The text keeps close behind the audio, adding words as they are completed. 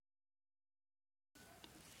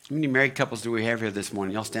How many married couples do we have here this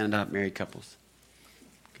morning? Y'all stand up, married couples.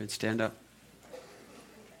 Good, stand up.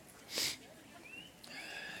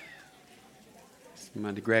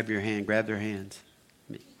 Somebody grab your hand, grab their hands.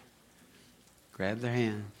 Grab their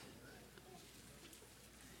hands.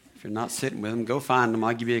 If you're not sitting with them, go find them.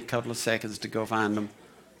 I'll give you a couple of seconds to go find them.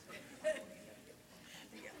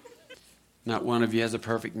 Not one of you has a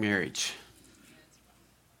perfect marriage.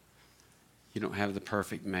 You don't have the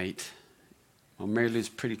perfect mate. Well, Mary Lou's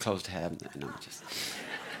pretty close to having that. No, just.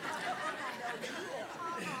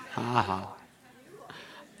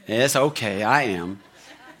 Yes, okay, I am.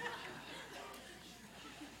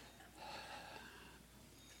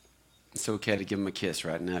 It's okay to give him a kiss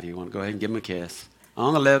right now if you want to. Go ahead and give him a kiss.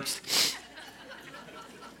 On the lips.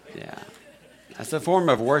 Yeah. That's a form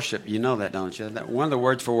of worship. You know that, don't you? One of the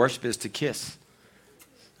words for worship is to kiss.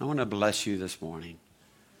 I want to bless you this morning.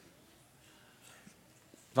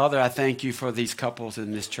 Father, I thank you for these couples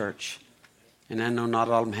in this church. And I know not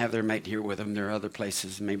all of them have their mate here with them. There are other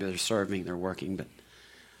places. Maybe they're serving, they're working. But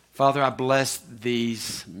Father, I bless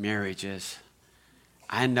these marriages.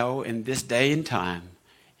 I know in this day and time,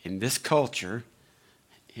 in this culture,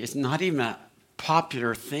 it's not even a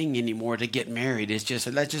popular thing anymore to get married. It's just,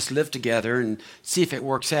 let's just live together and see if it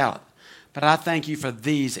works out. But I thank you for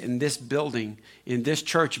these in this building, in this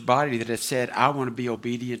church body that have said, I want to be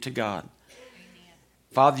obedient to God.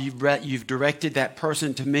 Father, you've directed that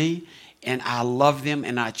person to me, and I love them,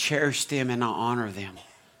 and I cherish them, and I honor them.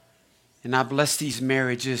 And I bless these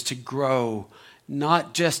marriages to grow,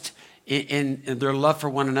 not just in their love for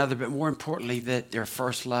one another, but more importantly, that their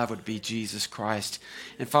first love would be Jesus Christ.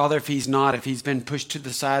 And Father, if he's been pushed to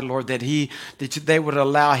the side, Lord, that they would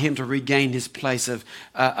allow him to regain his place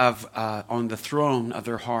on the throne of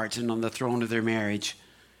their hearts and on the throne of their marriage.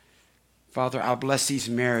 Father, I bless these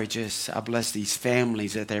marriages. I bless these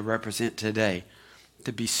families that they represent today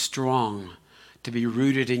to be strong, to be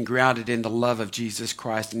rooted and grounded in the love of Jesus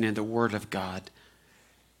Christ and in the Word of God.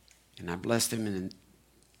 And I bless them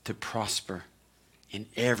to prosper in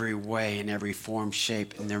every way, in every form,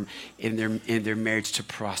 shape, in their marriage to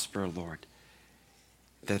prosper, Lord.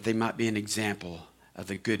 That they might be an example of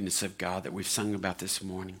the goodness of God that we've sung about this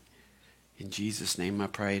morning. In Jesus' name I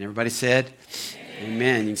pray. And everybody said,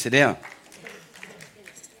 Amen. You can sit down.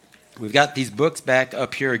 We've got these books back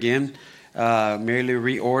up here again. Mary Lou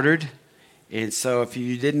reordered. And so if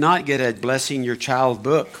you did not get a Blessing Your Child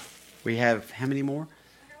book, we have how many more?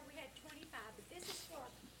 We had 25, but this is for,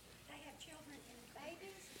 they have children in the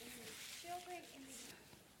babies, in the children, in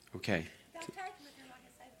the... Okay. Don't take them if you're not going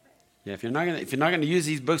to say the prayer. Yeah, if you're not going to use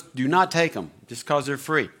these books, do not take them just because they're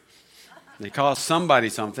free. They cost somebody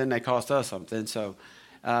something. They cost us something. So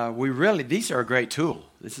these are a great tool.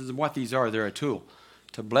 This is what these are. They're a tool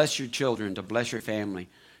to bless your children, to bless your family.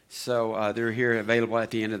 So they're here available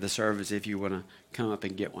at the end of the service if you want to come up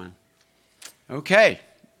and get one. Okay.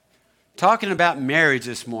 Talking about marriage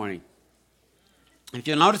this morning. If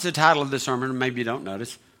you notice the title of the sermon, or maybe you don't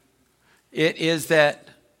notice, it is that,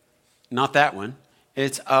 not that one,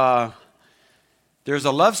 it's there's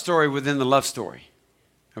a love story within the love story.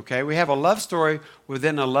 Okay, we have a love story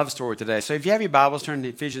within a love story today. So if you have your Bibles, turn to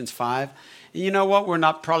Ephesians 5. And you know what? We're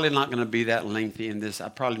probably not going to be that lengthy in this.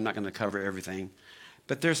 I'm probably not going to cover everything.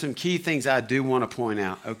 But there's some key things I do want to point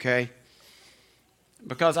out, okay?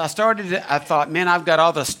 Because I thought, man, I've got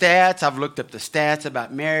all the stats. I've looked up the stats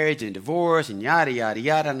about marriage and divorce and yada, yada,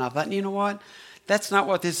 yada. And I thought, you know what? That's not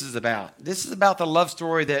what this is about. This is about the love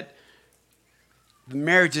story that the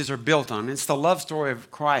marriages are built on. It's the love story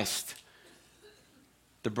of Christ,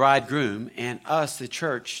 the bridegroom, and us, the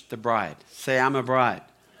church, the bride. Say, I'm a bride.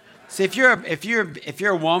 See, if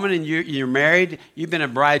you're a woman and you're married, you've been a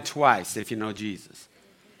bride twice if you know Jesus.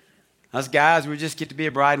 Us guys, we just get to be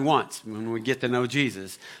a bride once when we get to know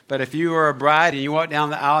Jesus. But if you were a bride and you walked down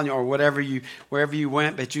the aisle or wherever you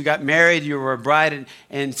went, but you got married, you were a bride,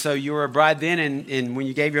 and so you were a bride then, and when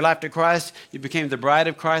you gave your life to Christ, you became the bride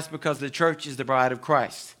of Christ because the church is the bride of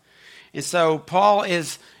Christ. And so Paul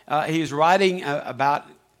he's writing about.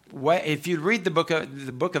 If you read the book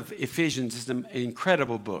of Ephesians, it's an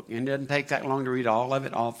incredible book. And it doesn't take that long to read all of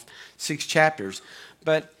it, all 6 chapters.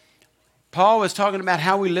 But Paul was talking about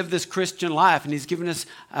how we live this Christian life, and he's given us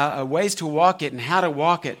ways to walk it and how to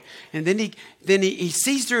walk it. And then he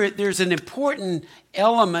sees there's an important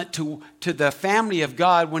element to the family of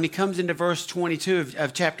God when he comes into verse 22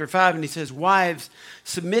 of chapter 5, and he says, wives,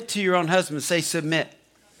 submit to your own husbands. Say, submit.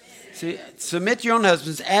 See, submit to your own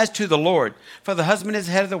husbands as to the Lord. For the husband is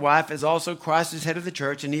head of the wife, as also Christ is head of the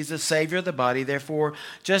church, and he's the Savior of the body. Therefore,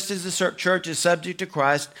 just as the church is subject to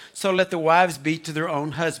Christ, so let the wives be to their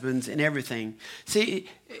own husbands in everything. See,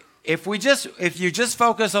 if you just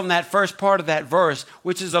focus on that first part of that verse,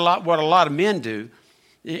 which is what a lot of men do,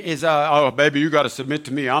 is, oh, baby, you got to submit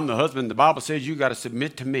to me. I'm the husband. The Bible says you got to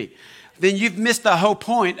submit to me. Then you've missed the whole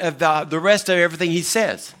point of the rest of everything he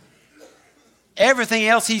says. Everything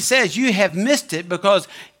else he says, you have missed it, because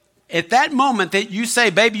at that moment that you say,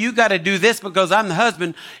 baby, you got to do this because I'm the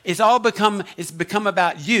husband, it's become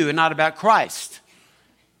about you and not about Christ.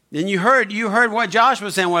 Then you heard what Josh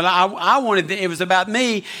was saying. Well, I wanted it was about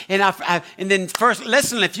me, and and then first,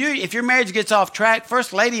 listen, if your marriage gets off track,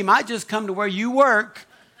 First Lady might just come to where you work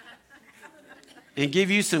and give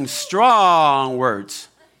you some strong words.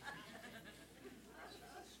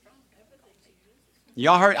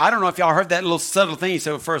 Y'all heard? I don't know if y'all heard that little subtle thing he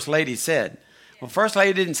said. What First Lady said. Well, First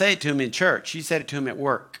Lady didn't say it to him in church. She said it to him at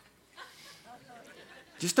work.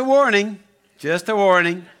 Just a warning. Just a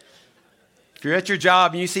warning. If you're at your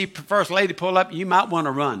job and you see First Lady pull up, you might want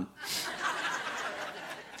to run.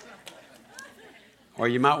 Or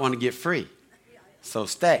you might want to get free. So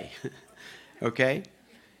stay. Okay?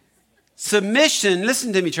 Submission,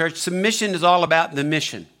 listen to me, church. Submission is all about the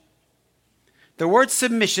mission. The word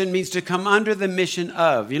submission means to come under the mission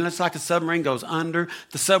of. You know, it's like a submarine goes under,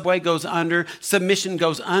 the subway goes under, submission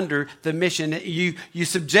goes under the mission. You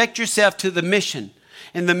subject yourself to the mission.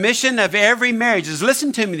 And the mission of every marriage is,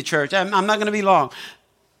 listen to me, the church. I'm not going to be long.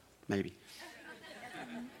 Maybe.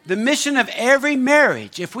 The mission of every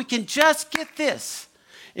marriage, if we can just get this,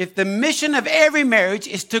 if the mission of every marriage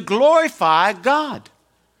is to glorify God.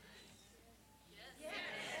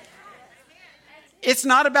 It's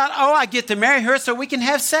not about, oh, I get to marry her so we can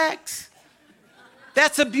have sex.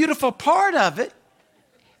 That's a beautiful part of it.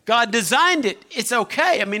 God designed it. It's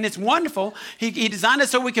okay. I mean, it's wonderful. He designed it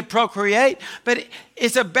so we could procreate. But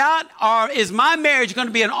it's about, is my marriage going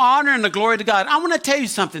to be an honor and a glory to God? I want to tell you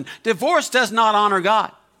something. Divorce does not honor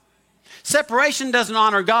God. Separation doesn't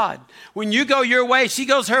honor God. When you go your way, she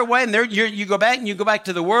goes her way, and you go back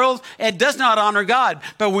to the world, it does not honor God.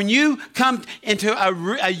 But when you come into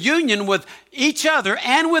a union with each other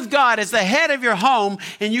and with God as the head of your home,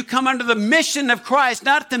 and you come under the mission of Christ,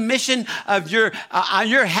 not the mission of your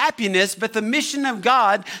happiness, but the mission of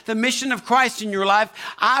God, the mission of Christ in your life,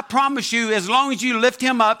 I promise you, as long as you lift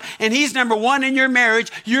him up and he's number one in your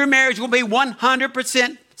marriage will be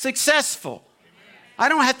 100% successful. I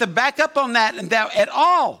don't have to back up on that at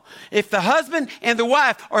all. If the husband and the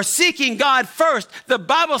wife are seeking God first, the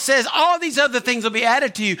Bible says all these other things will be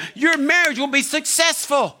added to you. Your marriage will be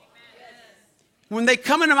successful. When they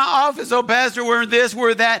come into my office, oh, Pastor, we're this,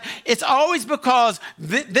 we're that, it's always because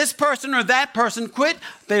this person or that person quit.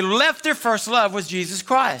 They left their first love was Jesus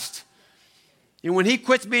Christ. And when he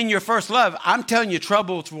quits being your first love, I'm telling you,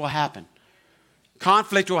 troubles will happen.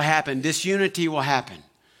 Conflict will happen. Disunity will happen.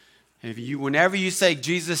 Whenever you say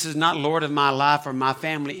Jesus is not Lord of my life or my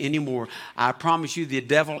family anymore, I promise you the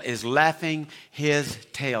devil is laughing his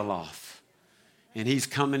tail off. And he's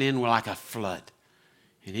coming in like a flood.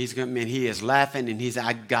 And he is laughing, and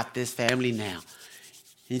I got this family now.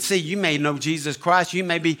 And see, you may know Jesus Christ. You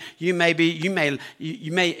may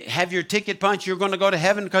have your ticket punched. You're going to go to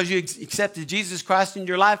heaven because you accepted Jesus Christ in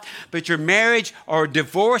your life. But your marriage or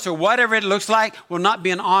divorce or whatever it looks like will not be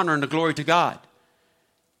an honor and a glory to God.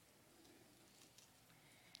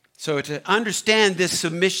 So to understand this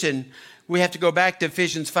submission, we have to go back to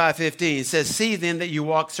Ephesians 5:15. It says, see then that you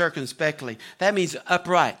walk circumspectly. That means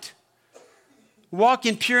upright. Walk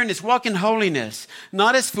in pureness, walk in holiness,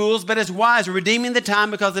 not as fools, but as wise, redeeming the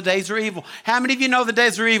time because the days are evil. How many of you know the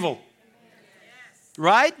days are evil? Yes.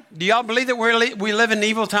 Right? Do y'all believe that we live in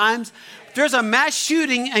evil times? Yes. There's a mass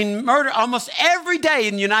shooting and murder almost every day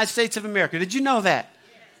in the United States of America. Did you know that?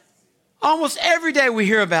 Almost every day we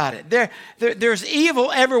hear about it. There's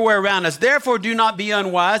evil everywhere around us. Therefore, do not be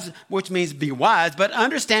unwise, which means be wise, but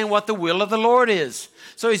understand what the will of the Lord is.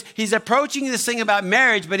 So he's approaching this thing about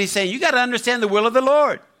marriage, but he's saying, you got to understand the will of the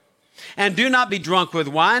Lord. And do not be drunk with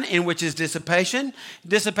wine, in which is dissipation.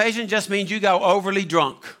 Dissipation just means you go overly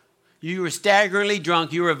drunk. You were staggeringly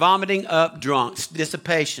drunk. You were vomiting up drunk.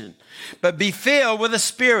 Dissipation. But be filled with the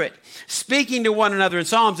Spirit, speaking to one another in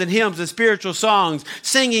psalms and hymns and spiritual songs,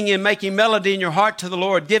 singing and making melody in your heart to the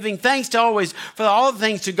Lord, giving thanks to always for all the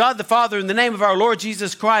things to God the Father in the name of our Lord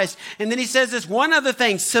Jesus Christ. And then he says this one other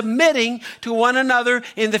thing, submitting to one another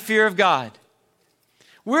in the fear of God.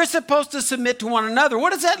 We're supposed to submit to one another.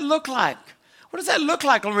 What does that look like? What does that look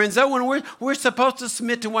like, Lorenzo, when we're supposed to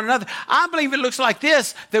submit to one another? I believe it looks like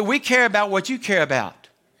this, that we care about what you care about.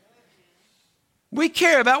 We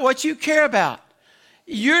care about what you care about.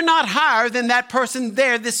 You're not higher than that person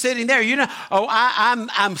there that's sitting there. You know, oh,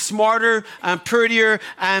 I'm smarter, I'm prettier,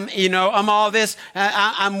 I'm all this.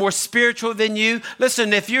 I'm more spiritual than you.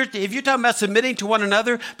 Listen, if you're talking about submitting to one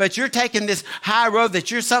another, but you're taking this high road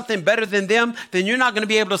that you're something better than them, then you're not going to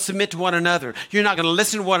be able to submit to one another. You're not going to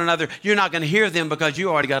listen to one another. You're not going to hear them because you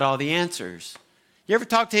already got all the answers. You ever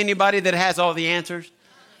talk to anybody that has all the answers?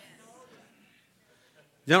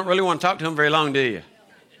 You don't really want to talk to them very long, do you?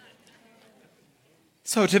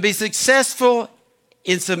 So to be successful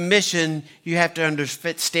in submission, you have to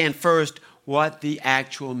understand first what the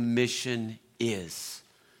actual mission is.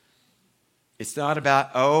 It's not about,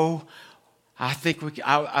 I think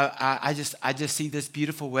I just see this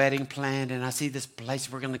beautiful wedding planned, and I see this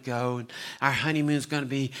place we're going to go, and our honeymoon's going to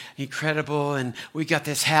be incredible, and we got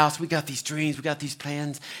this house, we got these dreams, we got these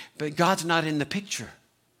plans, but God's not in the picture.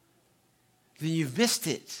 Then you've missed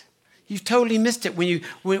it. You've totally missed it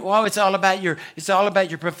it's all about your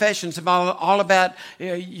profession. It's all about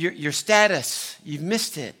your status. You've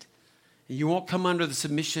missed it. And you won't come under the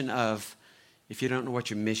submission of if you don't know what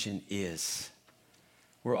your mission is.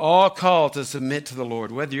 We're all called to submit to the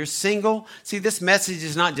Lord. Whether you're single, see, this message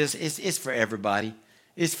is not just, it's for everybody.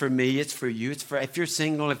 It's for me, it's for you. It's for if you're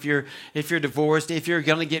single, if you're divorced, if you're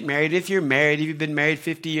going to get married, if you're married, if you've been married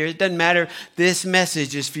 50 years, it doesn't matter. This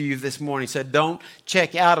message is for you this morning. So don't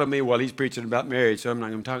check out of me while he's preaching about marriage. So I'm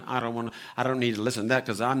not going to talk. I don't need to listen to that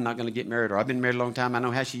because I'm not going to get married, or I've been married a long time. I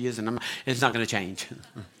know how she is, and it's not going to change.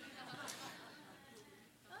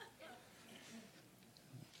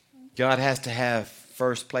 God has to have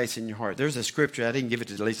first place in your heart. There's a scripture, I didn't give it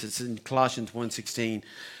to Lisa. It's in Colossians 1:16.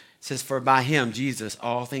 It says, for by him, Jesus,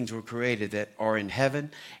 all things were created that are in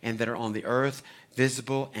heaven and that are on the earth,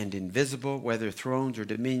 visible and invisible, whether thrones or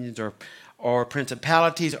dominions or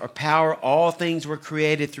principalities or power. All things were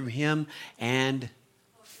created through him and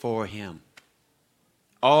for him.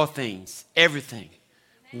 All things, everything.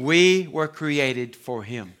 We were created for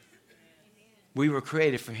him. We were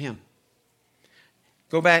created for him.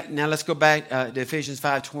 Let's go back to Ephesians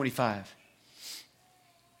 5:25.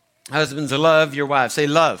 Husbands, love your wives. Say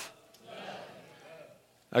love.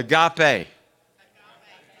 Agape.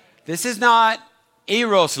 This is not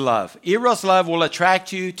eros love. Eros love will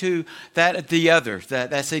attract you to that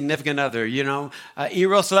significant other.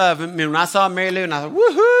 Eros love. I mean, when I saw Mary Lou, and I thought,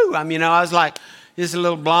 woohoo! I was like, this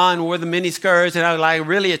little blonde wore the mini skirts, and I was like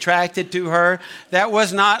really attracted to her. That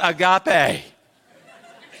was not agape.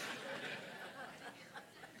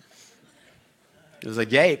 It was a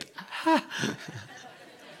gape.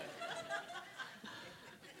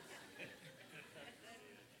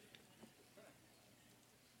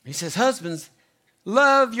 He says, husbands,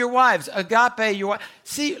 love your wives. Agape your wife.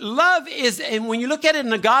 See, love is, and when you look at it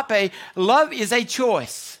in agape, love is a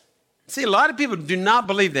choice. See, a lot of people do not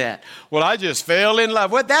believe that. Well, I just fell in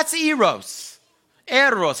love. Well, that's eros.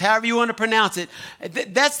 Eros, however you want to pronounce it.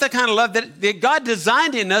 That's the kind of love that God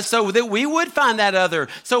designed in us so that we would find that other.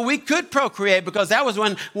 So we could procreate, because that was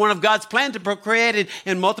one of God's plans, to procreate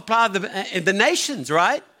and multiply the nations,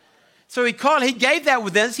 right? So he gave that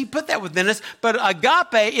within us. He put that within us. But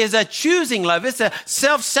agape is a choosing love. It's a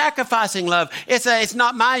self-sacrificing love. It's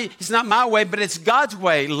not my way, but it's God's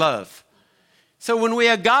way love. So when we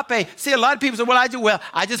agape, see, a lot of people say,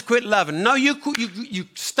 I just quit loving. No, you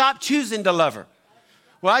stop choosing to love her.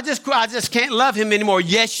 Well, I just can't love him anymore.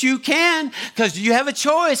 Yes, you can, because you have a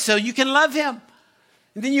choice, so you can love him.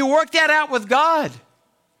 And then you work that out with God.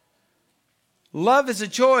 Love is a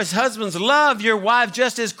choice. Husbands, love your wife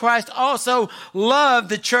just as Christ also loved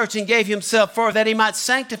the church and gave himself for her, that he might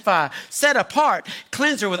sanctify, set apart,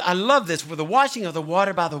 cleanse her with the washing of the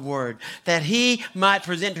water by the word, that he might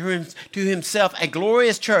present to himself a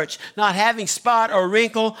glorious church, not having spot or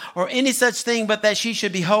wrinkle or any such thing, but that she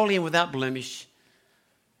should be holy and without blemish.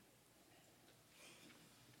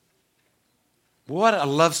 What a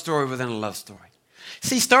love story within a love story.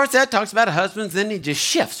 See, starts out, talks about husbands, then he just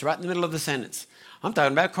shifts right in the middle of the sentence. I'm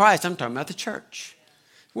talking about Christ. I'm talking about the church.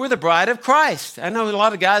 We're the bride of Christ. I know a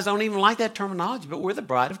lot of guys don't even like that terminology, but we're the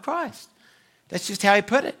bride of Christ. That's just how he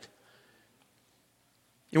put it.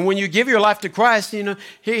 And when you give your life to Christ,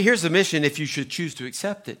 here's the mission if you should choose to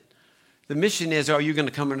accept it. The mission is, are you going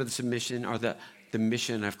to come under the submission or the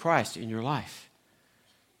mission of Christ in your life?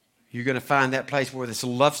 You're going to find that place where this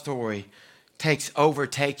love story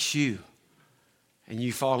overtakes you. And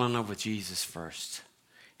you fall in love with Jesus first.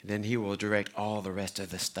 And then he will direct all the rest of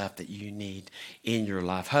the stuff that you need in your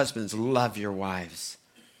life. Husbands, love your wives.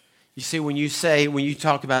 You see, when you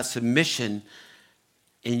talk about submission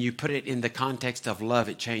and you put it in the context of love,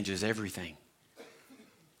 it changes everything.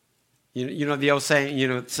 You know the old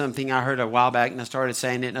saying, something I heard a while back, and I started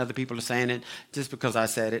saying it, and other people are saying it just because I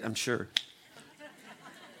said it, I'm sure.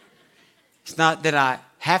 It's not that I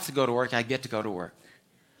have to go to work, I get to go to work.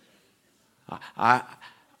 I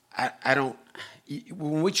don't.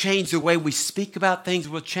 When we change the way we speak about things,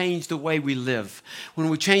 we'll change the way we live. When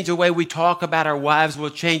we change the way we talk about our wives, we'll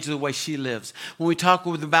change the way she lives. When we talk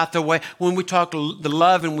about when we talk the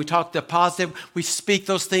love and we talk the positive, we speak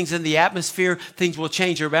those things in the atmosphere, things will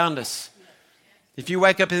change around us. If you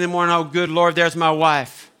wake up in the morning, oh, good Lord, there's my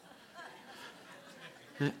wife.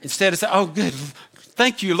 Instead of saying, oh, good,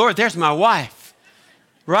 thank you, Lord, there's my wife.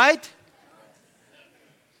 Right?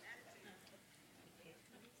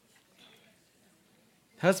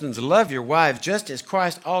 Husbands, love your wives just as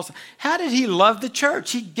Christ also. How did he love the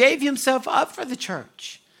church? He gave himself up for the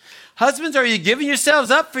church. Husbands, are you giving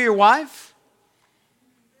yourselves up for your wife?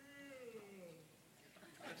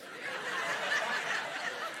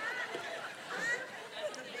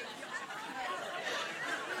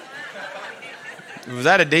 Was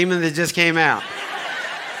that a demon that just came out?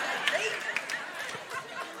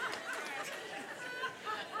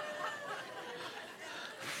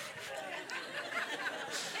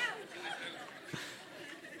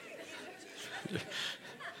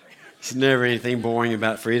 There's never anything boring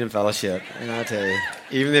about Freedom Fellowship, and I tell you,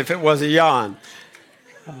 even if it was a yawn.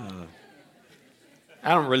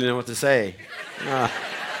 I don't really know what to say.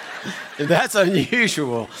 That's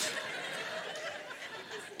unusual.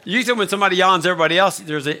 Usually when somebody yawns, everybody else,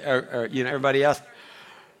 everybody else.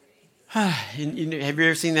 Have you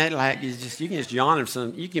ever seen that? Like, you can just yawn or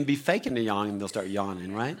something. You can be faking a yawn and they'll start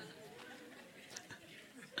yawning, right?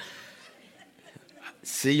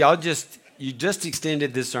 See, you just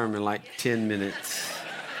extended this sermon like 10 minutes.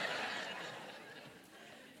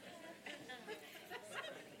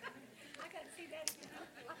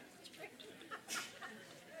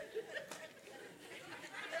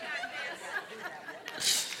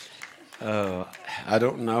 Oh, I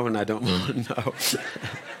don't know, and I don't want to know.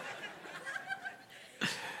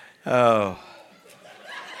 Oh.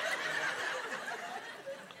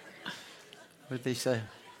 What did they say?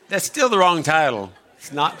 That's still the wrong title.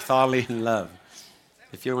 It's not Folly and Love.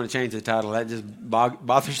 If you want to change the title, that just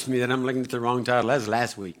bothers me that I'm looking at the wrong title. That was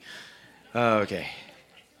last week. Okay.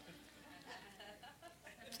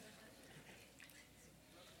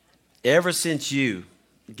 Ever since you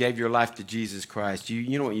gave your life to Jesus Christ,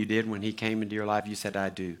 you know what you did when he came into your life? You said, I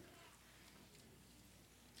do.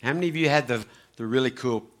 How many of you had the really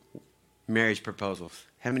cool marriage proposals?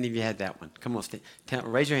 How many of you had that one? Come on,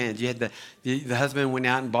 raise your hands. You had the husband went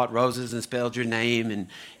out and bought roses and spelled your name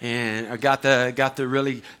and got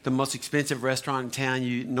the most expensive restaurant in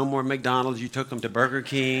town. No more McDonald's. You took them to Burger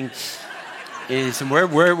King. And so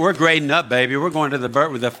we're grading up, baby. We're going to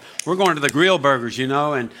the grill burgers,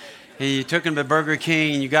 and you took them to Burger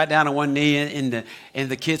King and you got down on one knee and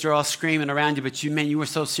the kids are all screaming around you, but you were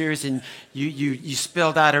so serious and you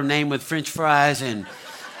spelled out her name with French fries and.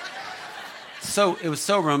 So it was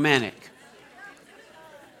so romantic.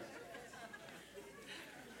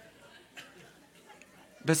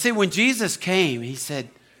 But see, when Jesus came, he said,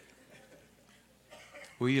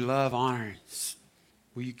 will you love, honor,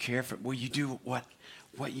 will you care for, will you do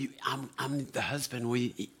I'm the husband,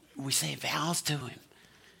 we say vows to him.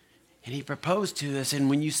 And he proposed to us, and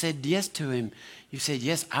when you said yes to him, you said,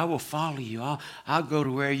 yes, I will follow you. I'll go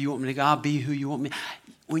to where you want me to go. I'll be who you want me.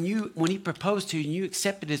 When he proposed to you and you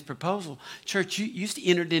accepted his proposal, church, you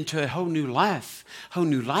entered into a whole new life, whole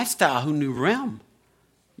new lifestyle, whole new realm.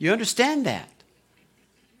 You understand that?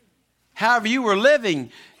 However you were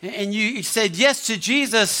living and you said yes to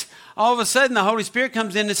Jesus, all of a sudden the Holy Spirit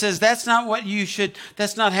comes in and says, that's not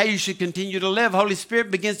how you should continue to live. Holy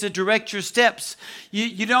Spirit begins to direct your steps.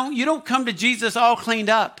 You don't come to Jesus all cleaned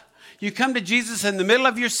up. You come to Jesus in the middle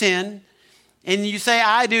of your sin. And you say,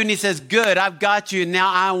 I do. And he says, good, I've got you. And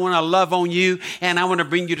now I want to love on you. And I want to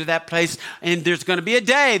bring you to that place. And there's going to be a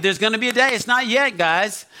day. It's not yet,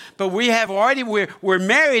 guys. But we're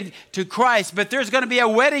married to Christ. But there's going to be a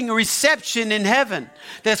wedding reception in heaven.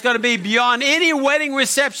 That's going to be beyond any wedding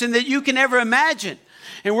reception that you can ever imagine.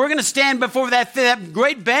 And we're going to stand before that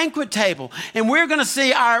great banquet table. And we're going to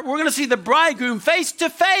see the bridegroom face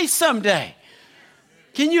to face someday.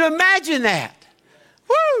 Can you imagine that?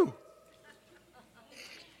 Woo!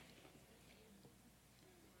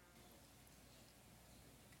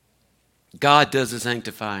 God does the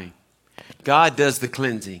sanctifying. God does the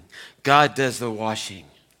cleansing. God does the washing.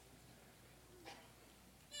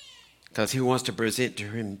 Because he wants to present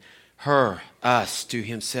to us to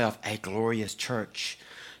himself, a glorious church,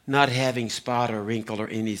 not having spot or wrinkle or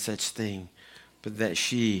any such thing, but that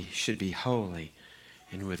she should be holy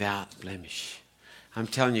and without blemish. I'm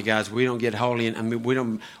telling you guys, we don't get holy, and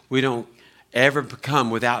we don't ever become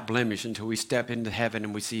without blemish until we step into heaven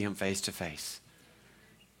and we see him face to face.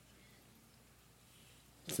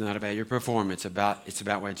 It's not about your performance, it's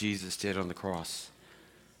about what Jesus did on the cross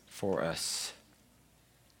for us.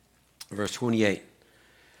 Verse 28.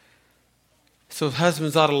 So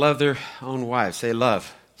husbands ought to love their own wives. Say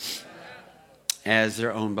love. As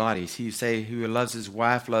their own bodies. He say who loves his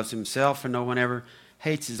wife loves himself, for no one ever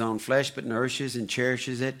hates his own flesh, but nourishes and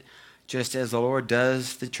cherishes it, just as the Lord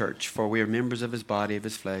does the church, for we are members of his body, of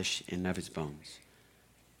his flesh, and of his bones.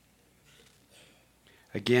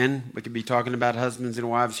 Again, we could be talking about husbands and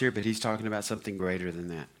wives here, but he's talking about something greater than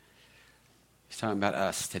that. He's talking about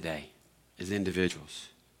us today as individuals.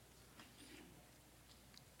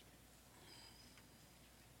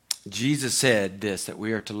 Jesus said this, that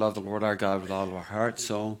we are to love the Lord our God with all of our heart,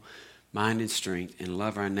 soul, mind, and strength, and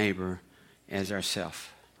love our neighbor as ourselves.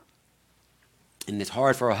 And it's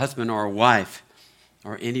hard for a husband or a wife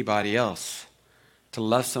or anybody else to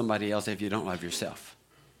love somebody else if you don't love yourself.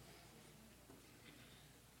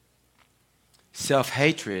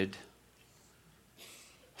 Self-hatred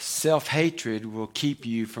will keep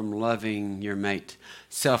you from loving your mate.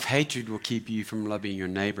 Self-hatred will keep you from loving your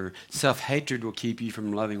neighbor. Self-hatred will keep you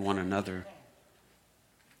from loving one another.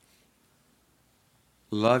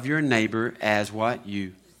 Love your neighbor as what?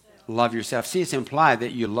 You love yourself. See, it's implied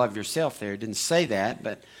that you love yourself there. It didn't say that,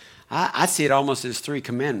 but I see it almost as 3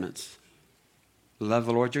 commandments. Love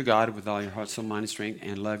the Lord your God with all your heart, soul, mind, and strength,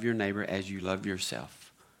 and love your neighbor as you love yourself.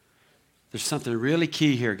 There's something really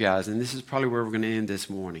key here, guys, and this is probably where we're going to end this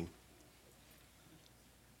morning.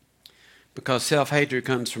 Because self-hatred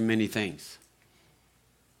comes from many things.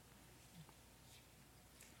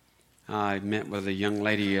 I met with a young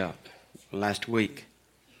lady last week,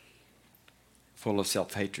 full of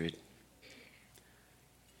self-hatred.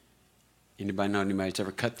 Anybody know anybody that's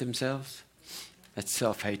ever cut themselves? That's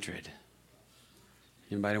self-hatred.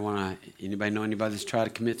 Anybody know anybody that's tried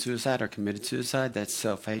to commit suicide or committed suicide? That's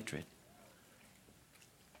self-hatred.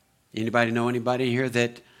 Anybody know anybody here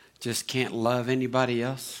that just can't love anybody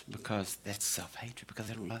else? Because that's self-hatred, because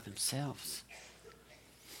they don't love themselves.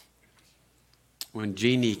 When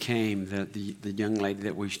Jeannie came, the young lady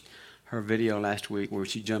that her video last week where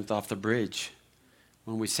she jumped off the bridge,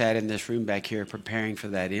 when we sat in this room back here preparing for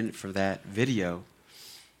that video,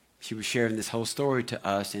 she was sharing this whole story to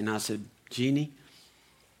us, and I said, Jeannie,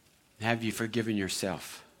 have you forgiven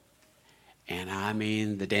yourself? And I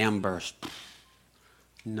mean, the dam burst.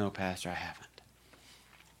 No, Pastor, I haven't.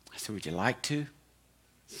 I said, would you like to?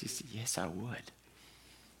 She said, yes, I would.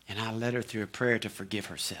 And I led her through a prayer to forgive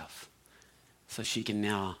herself so she can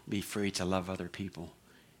now be free to love other people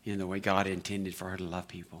in the way God intended for her to love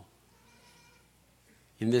people.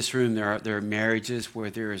 In this room, there are marriages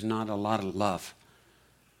where there is not a lot of love.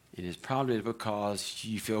 And it's probably because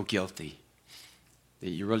you feel guilty, that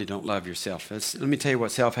you really don't love yourself. Let me tell you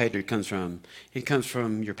what self-hatred comes from. It comes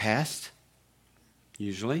from your past.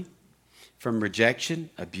 Usually, from rejection,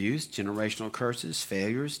 abuse, generational curses,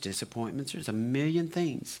 failures, disappointments. There's a million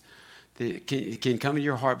things that can come into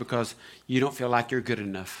your heart because you don't feel like you're good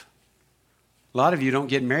enough. A lot of you don't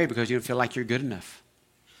get married because you don't feel like you're good enough.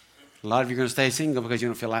 A lot of you are going to stay single because you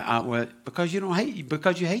don't feel like, because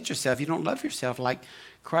you hate yourself. You don't love yourself like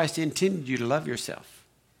Christ intended you to love yourself.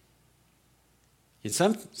 And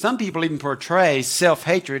some people even portray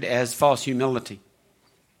self-hatred as false humility.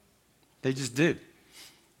 They just do.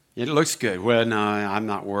 It looks good. Well, no, I'm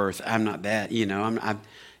not that,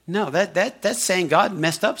 No, that's saying God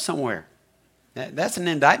messed up somewhere. That's an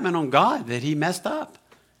indictment on God that he messed up.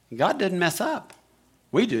 God didn't mess up.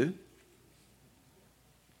 We do.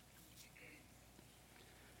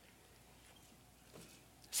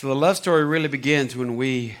 So the love story really begins when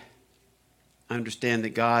we understand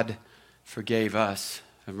that God forgave us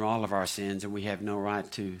of all of our sins and we have no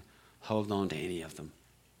right to hold on to any of them.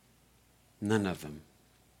 None of them.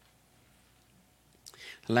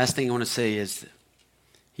 The last thing I want to say is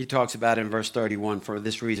he talks about in verse 31, for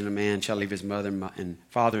this reason a man shall leave his mother and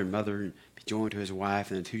father and mother and be joined to his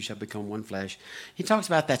wife, and the two shall become one flesh. He talks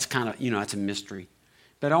about that's kind of, it's a mystery.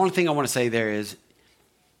 But the only thing I want to say there is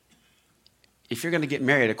if you're going to get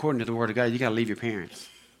married according to the Word of God, you got to leave your parents.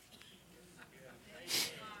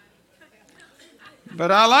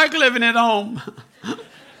 But I like living at home.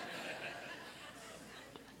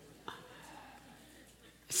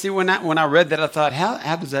 See, when I read that, I thought,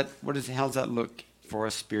 how does that look for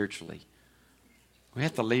us spiritually? We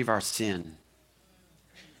have to leave our sin.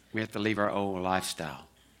 We have to leave our old lifestyle.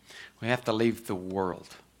 We have to leave the world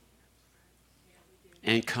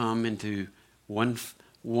and come into one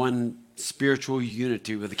spiritual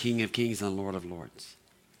unity with the King of Kings and the Lord of Lords.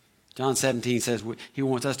 John 17 says he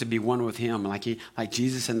wants us to be one with him, like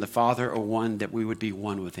Jesus and the Father are one, that we would be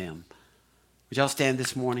one with him. Would y'all stand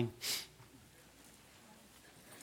this morning?